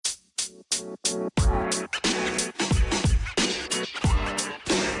Hey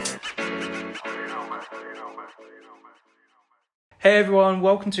everyone,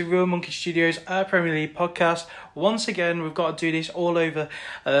 welcome to Real Monkey Studios, our Premier League podcast. Once again, we've got to do this all over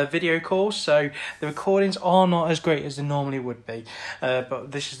video calls, so the recordings are not as great as they normally would be.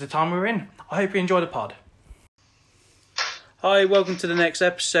 But this is the time we're in. I hope you enjoy the pod. Hi, welcome to the next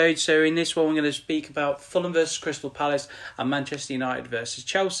episode. So in this one, we're going to speak about Fulham versus Crystal Palace and Manchester United versus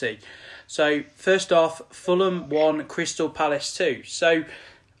Chelsea. So first off, Fulham 1, Crystal Palace 2. So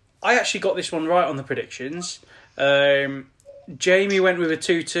I actually got this one right on the predictions. Jamie went with a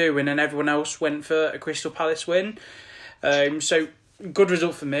 2-2 and then everyone else went for a Crystal Palace win. So good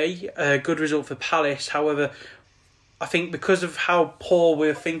result for me, good result for Palace. However, I think because of how poor we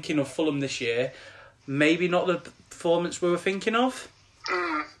were thinking of Fulham this year, maybe not the performance we were thinking of.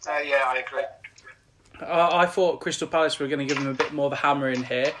 Yeah, I agree. I thought Crystal Palace were going to give them a bit more of a hammer in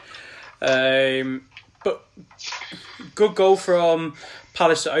here. But good goal from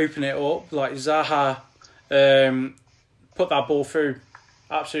Palace to open it up. Like Zaha put that ball through.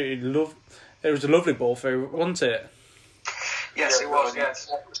 Absolutely it was a lovely ball through, wasn't it? Yes, it was.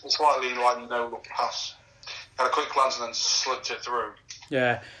 Yes, slightly like no look pass. Had a quick glance and then slipped it through.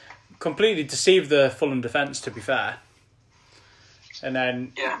 Yeah, completely deceived the Fulham defence, to be fair. And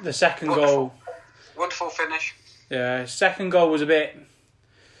then the second goal, wonderful finish. Yeah, second goal was a bit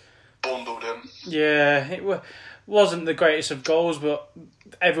bundled in. Yeah, it wasn't the greatest of goals, but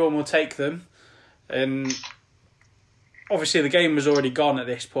everyone will take them. And obviously the game was already gone at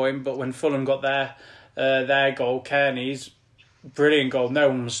this point, but when Fulham got their goal, Kearney's brilliant goal, no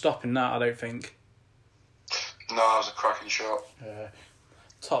one was stopping that, I don't think. No, it was a cracking shot.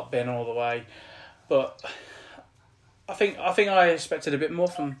 Top bin all the way. But I think I expected a bit more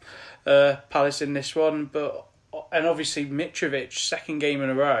from Palace in this one, and obviously Mitrovic, second game in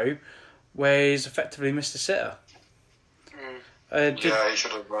a row where he's effectively missed a sitter. He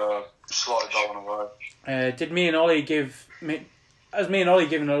should have slotted that one away. Did me and Ollie given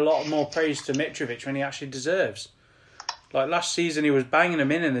a lot more praise to Mitrovic when he actually deserves? Like last season, he was banging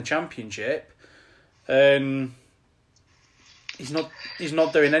him in the Championship, and he's not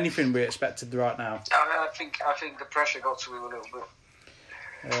doing anything we expected right now. I think the pressure got to him a little bit.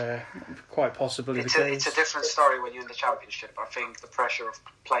 Quite possibly it's a different story when you're in the Championship. I think the pressure of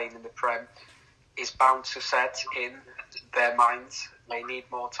playing in the Prem is bound to set in their minds. They need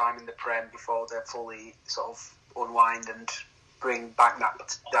more time in the Prem before they're fully sort of unwind and bring back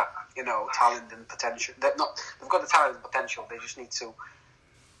that talent and potential. They've got the talent and potential. They just need to,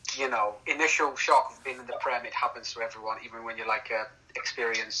 initial shock of being in the Prem. It happens to everyone, even when you're like a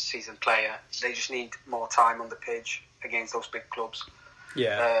experienced seasoned player. They just need more time on the pitch against those big clubs.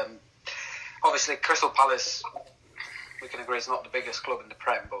 Yeah. Obviously, Crystal Palace, we can agree, is not the biggest club in the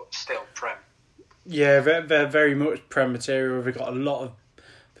Prem, but still Prem. Yeah, they're very much Prem material. They've got a lot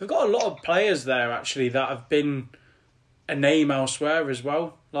of players there actually that have been a name elsewhere as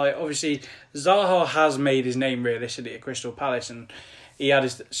well. Like obviously Zaha has made his name realistically at Crystal Palace, and he had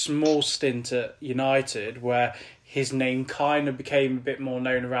his small stint at United where his name kind of became a bit more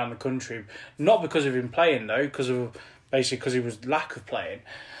known around the country. Not because of him playing though, because he was lack of playing.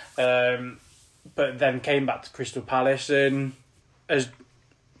 But then came back to Crystal Palace and has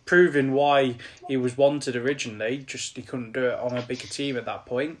proven why he was wanted originally, just he couldn't do it on a bigger team at that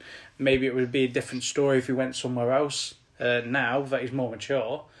point. Maybe it would be a different story if he went somewhere else now that he's more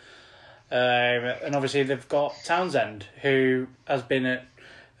mature. And obviously they've got Townsend, who has been at...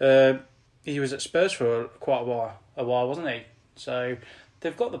 he was at Spurs for quite a while, wasn't he? So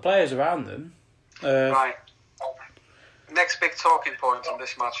they've got the players around them. Right. Next big talking point on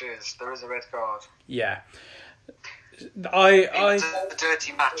this match is there is a red card. Yeah. It's a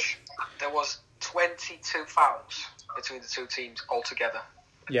dirty match. There was 22 fouls between the two teams altogether.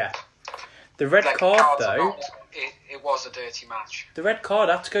 Yeah. The red card, though... It was a dirty match. The red card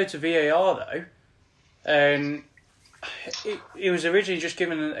had to go to VAR, though. And it was originally just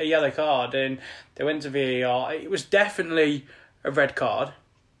given a yellow card, and they went to VAR. It was definitely a red card.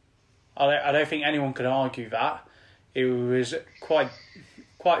 I don't think anyone could argue that. It was quite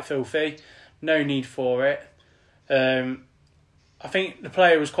filthy. No need for it. I think the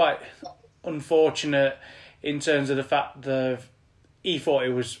player was quite unfortunate in terms of the fact that he thought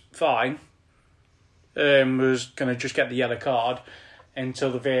it was fine. Was going to just get the yellow card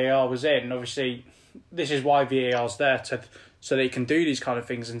until the VAR was in. Obviously, this is why VAR's there, so they can do these kind of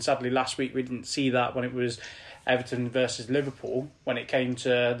things. And sadly, last week we didn't see that when it was Everton versus Liverpool, when it came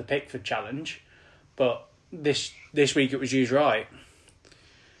to the Pickford challenge. But this week it was used right.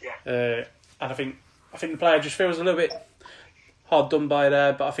 Yeah. And I think the player just feels a little bit hard done by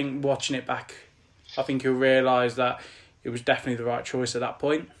there, but I think watching it back, I think you'll realise that it was definitely the right choice at that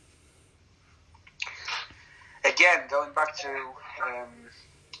point. Again, going back to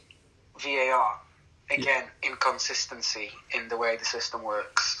VAR, inconsistency in the way the system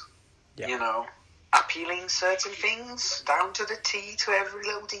works. Yeah. You know, appealing certain things down to the T, to every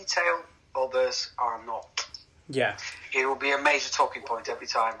little detail, others are not. Yeah. It will be a major talking point every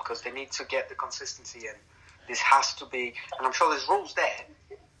time because they need to get the consistency in. This has to be, and I'm sure there's rules there,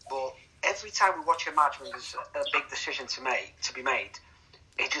 but every time we watch a match when there's a big decision to be made,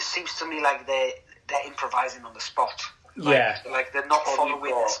 it just seems to me like they're improvising on the spot. Like they're not following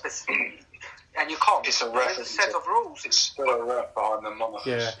the specific. And you can't. It's a There's a set of rules. It's still a ref behind the monitor.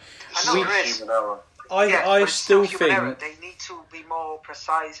 Yeah. I know there is. I still think error. They need to be more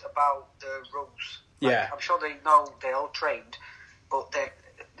precise about the rules. Yeah. I'm sure they know, they're all trained, but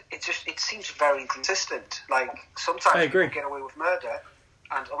it seems very inconsistent. Like sometimes people get away with murder,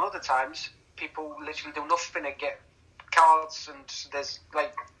 and on other times people literally do nothing and get cards, and there's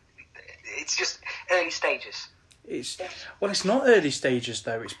it's just early stages. It's not early stages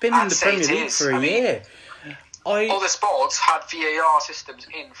though. It's been in the Premier League for a year. Other sports had VAR systems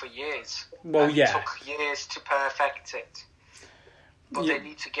in for years. Well, It took years to perfect it. But they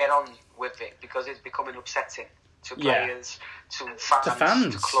need to get on with it because it's becoming upsetting to players, to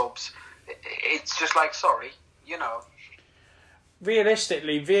fans, to clubs. It's just like, sorry, you know.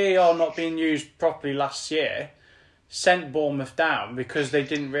 Realistically, VAR not being used properly last year sent Bournemouth down because they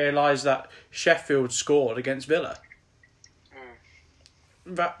didn't realise that Sheffield scored against Villa.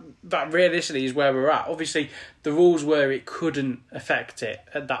 That realistically is where we're at. Obviously, the rules were it couldn't affect it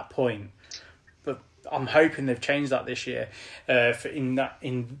at that point, but I'm hoping they've changed that this year.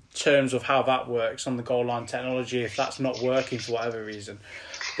 In terms of how that works on the goal line technology, if that's not working for whatever reason,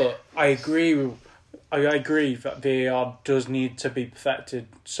 but I agree that VAR does need to be perfected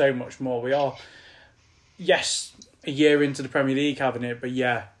so much more. We are, yes, a year into the Premier League having it, but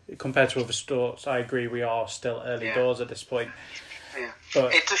compared to other sports, I agree we are still early doors at this point. Yeah,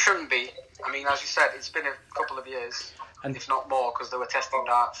 but it shouldn't be. I mean, as you said, it's been a couple of years, if not more, because they were testing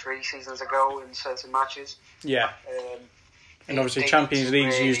that 3 seasons ago in certain matches. Yeah. And obviously Champions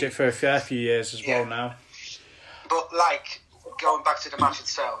League's used it for a fair few years as well now. But, going back to the match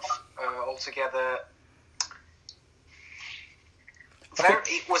itself, altogether,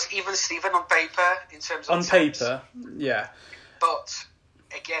 it was even Steven on paper in terms of... On paper, yeah. But,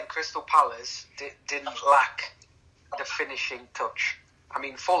 again, Crystal Palace didn't lack the finishing touch. I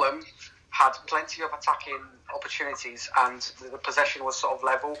mean, Fulham had plenty of attacking opportunities and the possession was sort of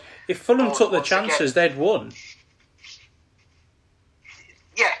level. If Fulham took the chances, they'd won.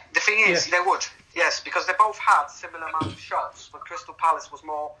 Yeah, the thing is, they would. Yes, because they both had similar amount of shots, but Crystal Palace was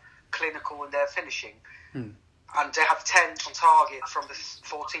more clinical in their finishing. And they had 10 on target from the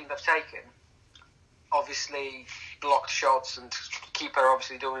 14 they've taken. Obviously, blocked shots and keeper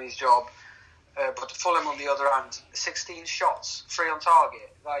obviously doing his job. But Fulham, on the other hand, 16 shots, 3 on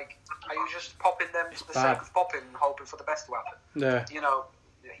target. Are you just popping them for the sake of popping and hoping for the best to happen? Yeah. You know,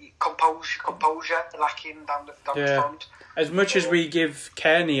 composure lacking down the front. As much as we give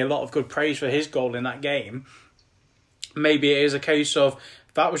Kearney a lot of good praise for his goal in that game, maybe it is a case of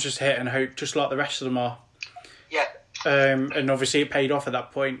that was just hit and hope, just like the rest of them are. Yeah. And obviously it paid off at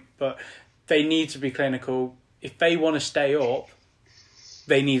that point, but they need to be clinical. If they want to stay up,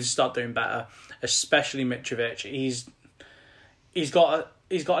 they need to start doing better, especially Mitrovic. He's got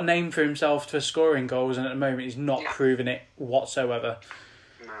a name for himself for scoring goals, and at the moment he's not proving it whatsoever.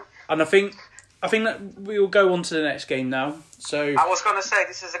 No. And I think that we'll go on to the next game now. So I was going to say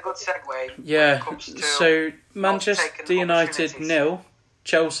this is a good segue. Yeah. When it comes to so Manchester United 0,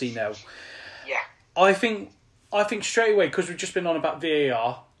 Chelsea 0. Yeah. I think straight away, because we've just been on about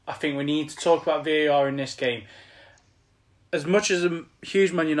VAR, I think we need to talk about VAR in this game. As much as a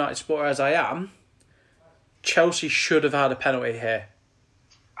huge Man United supporter as I am, Chelsea should have had a penalty here.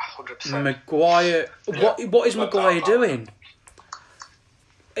 100%. Maguire, what is Maguire doing?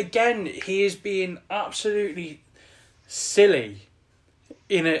 Again, he is being absolutely silly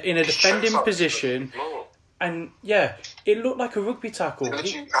in a defending position, and it looked like a rugby tackle.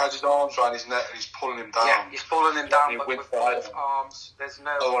 He had his arms around his neck and he's pulling him down. Yeah, he's pulling him down with both arms. There's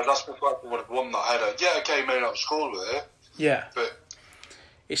no. Otherwise, that's what would have won that header. Yeah, okay, he may not have scored with it. Yeah, but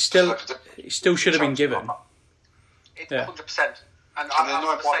it still should have been given. 100%. And the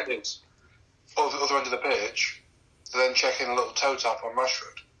annoying point is, at the other end of the pitch, they're then checking a little toe tap on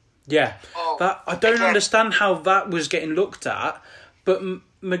Rashford. Yeah, I don't understand how that was getting looked at, but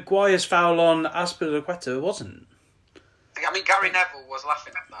Maguire's foul on Azpilicueta wasn't. I mean, Gary Neville was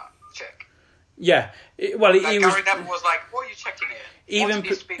laughing at that check. Yeah. He was. Gary Neville was like, "What are you checking here? Even what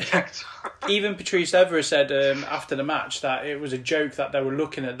needs to be checked?" Even Patrice Evra said after the match that it was a joke that they were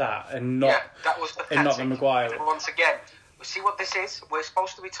looking at that and not that was pathetic. and not the Maguire. Once again, see what this is? We're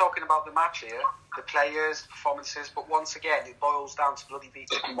supposed to be talking about the match here, the players, the performances, but once again, it boils down to bloody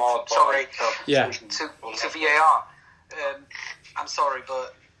to VAR. I'm sorry,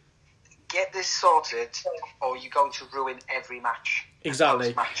 but get this sorted, or you're going to ruin every match.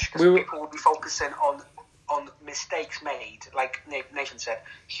 Exactly. People will be focusing on mistakes made, like Nathan said,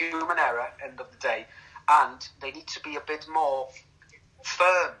 human error, end of the day, and they need to be a bit more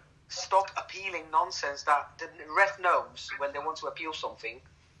firm. Stop appealing nonsense that the ref knows when they want to appeal something.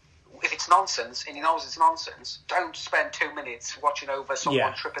 If it's nonsense, and he knows it's nonsense, don't spend 2 minutes watching over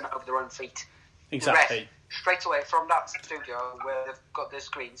someone tripping over their own feet. Exactly. Ref, straight away from that studio where they've got their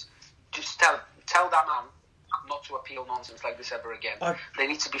screens, just tell that man not to appeal nonsense like this ever again. They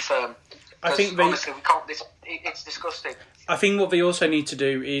need to be firm. I think honestly, we can't. It's disgusting. I think what they also need to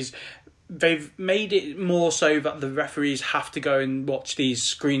do is they've made it more so that the referees have to go and watch these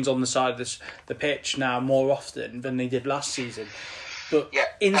screens on the side of the pitch now more often than they did last season. But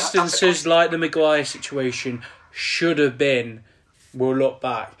instances like the Maguire situation should have been. We'll look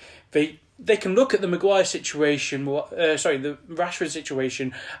back. They can look at the Maguire situation, the Rashford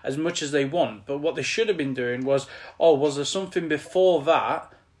situation, as much as they want. But what they should have been doing was there something before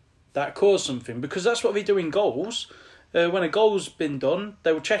that caused something? Because that's what they do in goals. When a goal's been done,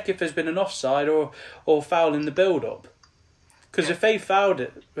 they will check if there's been an offside or foul in the build-up. Because if they fouled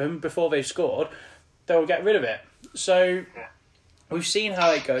it before they've scored, they'll get rid of it. So we've seen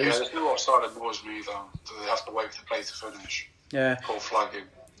how it goes. Yeah, there's no offside annoys me either. So they have to wait for the play to finish. Yeah. Or flagging.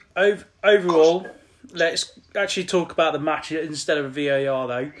 Overall, let's actually talk about the match instead of VAR,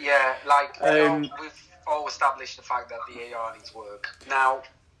 though. Yeah, we've all established the fact that VAR needs work. Now,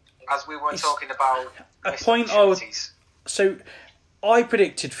 as we were talking about a point so I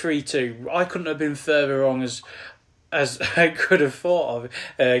predicted 3-2. I couldn't have been further wrong as I could have thought of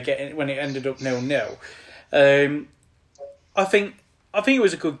when it ended up 0-0. I think it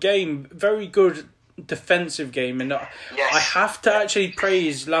was a good game, very good defensive game, and I have to actually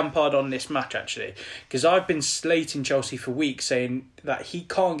praise Lampard on this match actually, because I've been slating Chelsea for weeks saying that he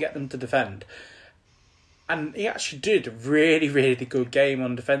can't get them to defend. And he actually did a really, really good game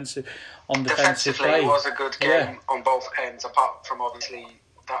on defensive play. It was a good game on both ends, apart from obviously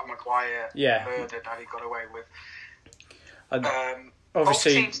that Maguire murder that he got away with.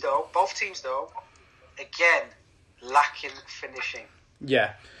 Obviously, both teams though, again, lacking finishing.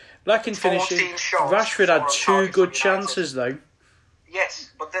 Yeah, lacking finishing. Rashford had 2 good chances though.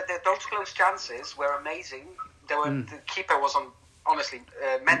 Yes, but those close chances were amazing. The keeper was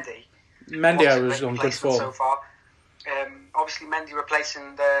Mendy. Mendy was on good form so far. Obviously, Mendy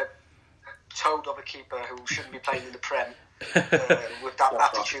replacing the toad of a keeper who shouldn't be playing in the Prem with that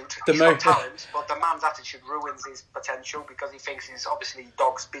attitude. He's got talent, but the man's attitude ruins his potential because he thinks he's obviously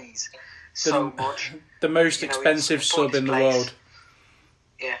dog's bees so much. The most expensive sub in the world.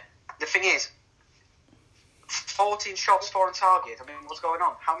 Yeah. The thing is, 14 shots, 4 on target. I mean, what's going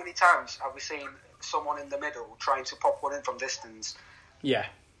on? How many times have we seen someone in the middle trying to pop one in from distance? Yeah.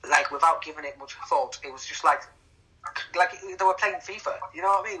 Without giving it much thought. It was just like they were playing FIFA. You know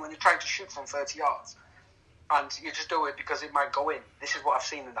what I mean? When you're trying to shoot from 30 yards. And you just do it because it might go in. This is what I've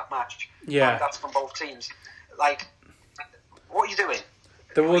seen in that match. Yeah. And that's from both teams. What are you doing?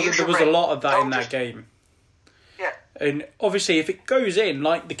 There was a lot of that in that game. Yeah. And obviously, if it goes in,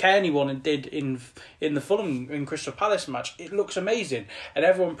 like the Kearney one did in the Fulham and Crystal Palace match, it looks amazing. And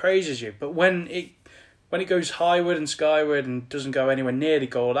everyone praises you. But when it goes highward and skyward and doesn't go anywhere near the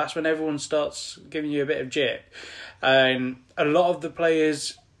goal, that's when everyone starts giving you a bit of jip. And a lot of the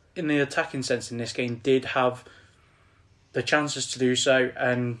players in the attacking sense in this game did have the chances to do so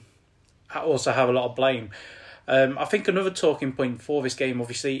and also have a lot of blame. I think another talking point for this game,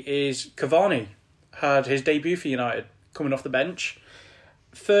 obviously, is Cavani had his debut for United coming off the bench.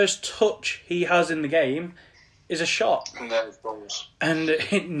 First touch he has in the game is a shot. And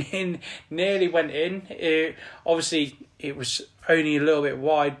it nearly went in. Obviously, it was only a little bit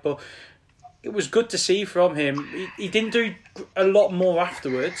wide, but it was good to see from him. He didn't do a lot more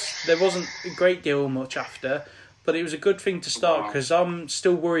afterwards. There wasn't a great deal much after, but it was a good thing to start because I'm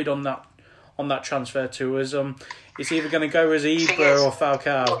still worried on that transfer to us. It's either going to go as Ibra or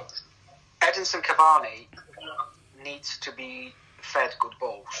Falcao. Edinson Cavani needs to be fed good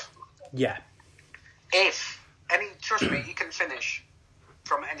balls. Yeah. Trust me, he can finish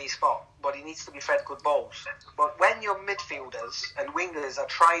from any spot, but he needs to be fed good balls. But when your midfielders and wingers are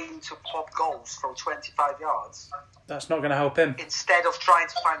trying to pop goals from 25 yards... That's not going to help him. Instead of trying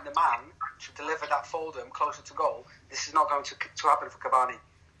to find the man to deliver that Foldham closer to goal, this is not going to happen for Cavani.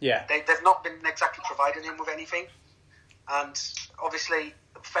 Yeah. They've not been exactly providing him with anything. And obviously,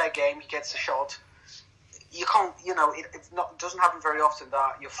 fair game, he gets a shot. You can't, it doesn't happen very often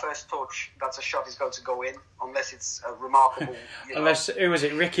that your first touch, that's a shot, is going to go in, unless it's a remarkable. Unless, who was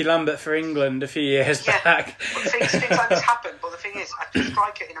it, Ricky Lambert for England a few years back? But things like this happen. But the thing is, a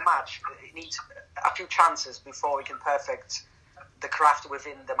striker in a match, it needs a few chances before he can perfect the craft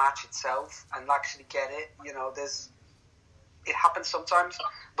within the match itself and actually get it. It happens sometimes,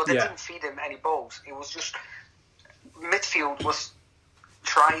 but they didn't feed him any balls. It was just midfield was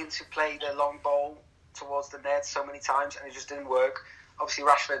trying to play the long ball towards the net so many times, and it just didn't work. Obviously,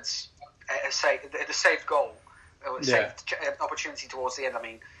 Rashford's the saved goal, saved opportunity towards the end. I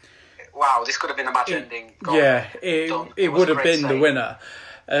mean, wow, this could have been a match-ending goal. Yeah, it would have been the winner.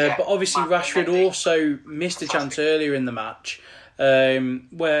 But obviously, Rashford Mendy also missed a chance earlier in the match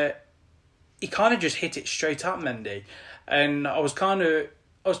where he kind of just hit it straight at Mendy, and I was kind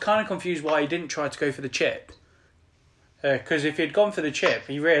of confused why he didn't try to go for the chip. Because if he'd gone for the chip,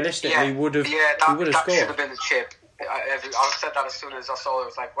 he realistically would have scored. That should have been the chip. I said that as soon as I saw it. I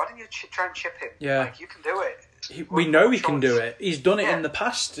was like, why didn't you try and chip him? Yeah. Like, you can do it. We know he can do it. He's done it in the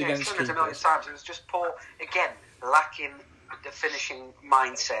past against keepers. He's done it a million keepers. times. It was just poor, again, lacking the finishing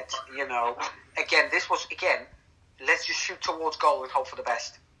mindset. Again, this was, let's just shoot towards goal and hope for the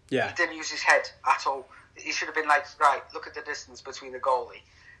best. Yeah. He didn't use his head at all. He should have been like, right, look at the distance between the goalie,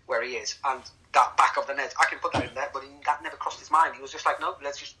 where he is, and that back of the net. I can put that in there, but that never crossed his mind. He was just like, no,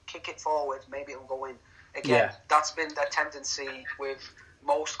 let's just kick it forward. Maybe it'll go in. Again, that's been the tendency with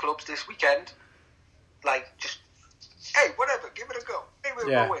most clubs this weekend. Like, just, hey, whatever, give it a go. Maybe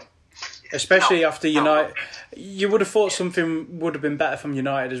it'll go in. Especially after United. You would have thought something would have been better from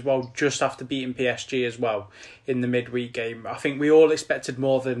United as well, just after beating PSG as well in the midweek game. I think we all expected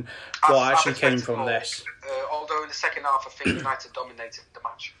more than what actually came from this. Although in the second half, I think United dominated the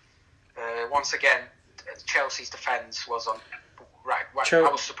match. Once again, Chelsea's defence was on. Right. I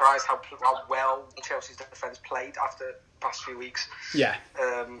was surprised how well Chelsea's defence played after the past few weeks. Yeah.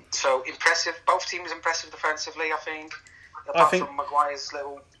 So impressive. Both teams impressive defensively, I think. Apart from Maguire's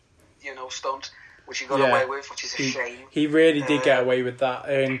little, stunt, which he got away with, which is a shame. He really did get away with that,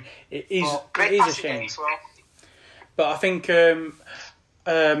 and it is a shame. As well. But I think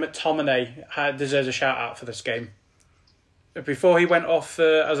McTominay deserves a shout out for this game. Before he went off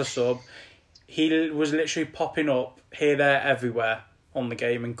as a sub, he was literally popping up here, there, everywhere on the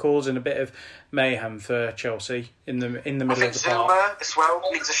game and causing a bit of mayhem for Chelsea in the middle of the park. Zuma as well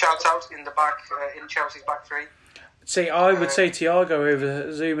needs a shout out in the back in Chelsea's back three. See, I would say Thiago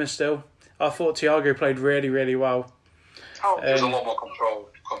over Zuma still. I thought Thiago played really, really well. There's a lot more control.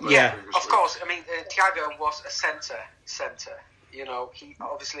 Yeah, of course. I mean, Thiago was a centre. He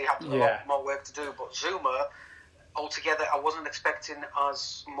obviously had a lot more work to do. But Zuma, altogether, I wasn't expecting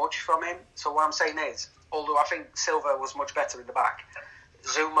as much from him. So what I'm saying is, although I think Silva was much better in the back,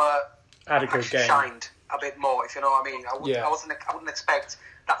 Zuma had a good game. Shined a bit more, if you know what I mean. I wouldn't expect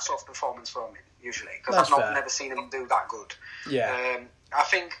that sort of performance from him usually, because I've never seen him do that good. Yeah. I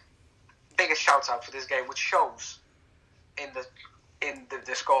think biggest shout out for this game, which shows in the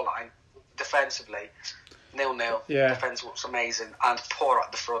scoreline defensively. 0-0. Yeah. Defence was amazing and poor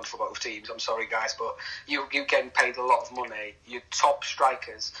at the front for both teams. I'm sorry, guys, but you're getting paid a lot of money. Your top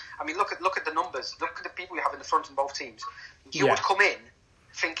strikers. I mean, look at the numbers. Look at the people you have in the front in both teams. You would come in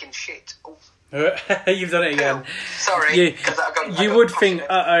thinking, shit. Oh, you've done it again. Sorry, you would think,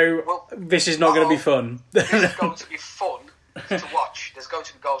 this is not going to be fun. This is going to be fun to watch. There's going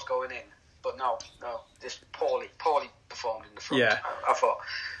to be goals going in, but no, this poorly performed in the front. Yeah. I thought.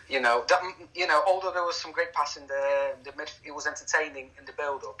 Although there was some great passing, the mid, it was entertaining in the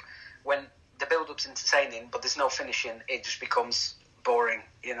build-up. When the build-up's entertaining, but there's no finishing, it just becomes boring.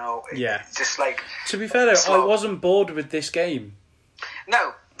 It's just like. To be fair, though, I wasn't bored with this game.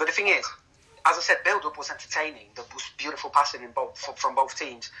 No, but the thing is, as I said, build-up was entertaining. There was beautiful passing from both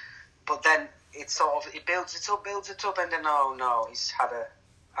teams, but then it builds it up, and then he's had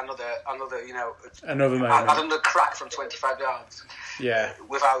another moment. Another crack from 25 yards. Yeah.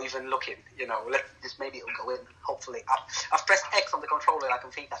 Without even looking, maybe it'll go in. Hopefully, I've pressed X on the controller. I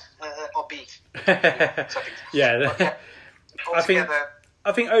can feed that or B. Yeah.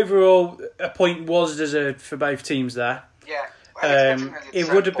 I think overall a point was deserved for both teams there. Yeah.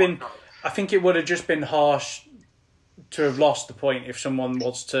 It would have been. No. I think it would have just been harsh to have lost the point if someone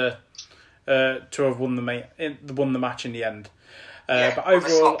was to have won the match in the end. But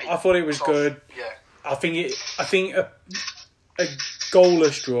overall, I thought it was good. Yeah. I think a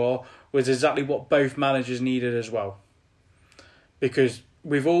goalless draw was exactly what both managers needed as well, because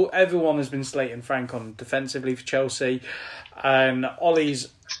everyone has been slating Frank on defensively for Chelsea, and Ollie's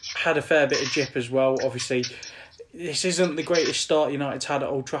had a fair bit of jip as well. Obviously, this isn't the greatest start United's had at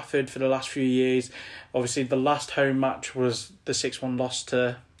Old Trafford for the last few years. Obviously, the last home match was the 6-1 loss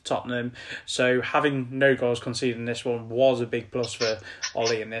to Tottenham, so having no goals conceded in this one was a big plus for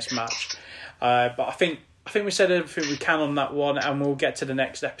Ollie in this match. But I think we said everything we can on that one, and we'll get to the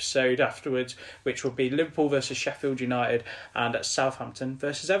next episode afterwards, which will be Liverpool versus Sheffield United and Southampton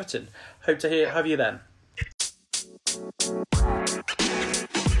versus Everton. Hope to have you then.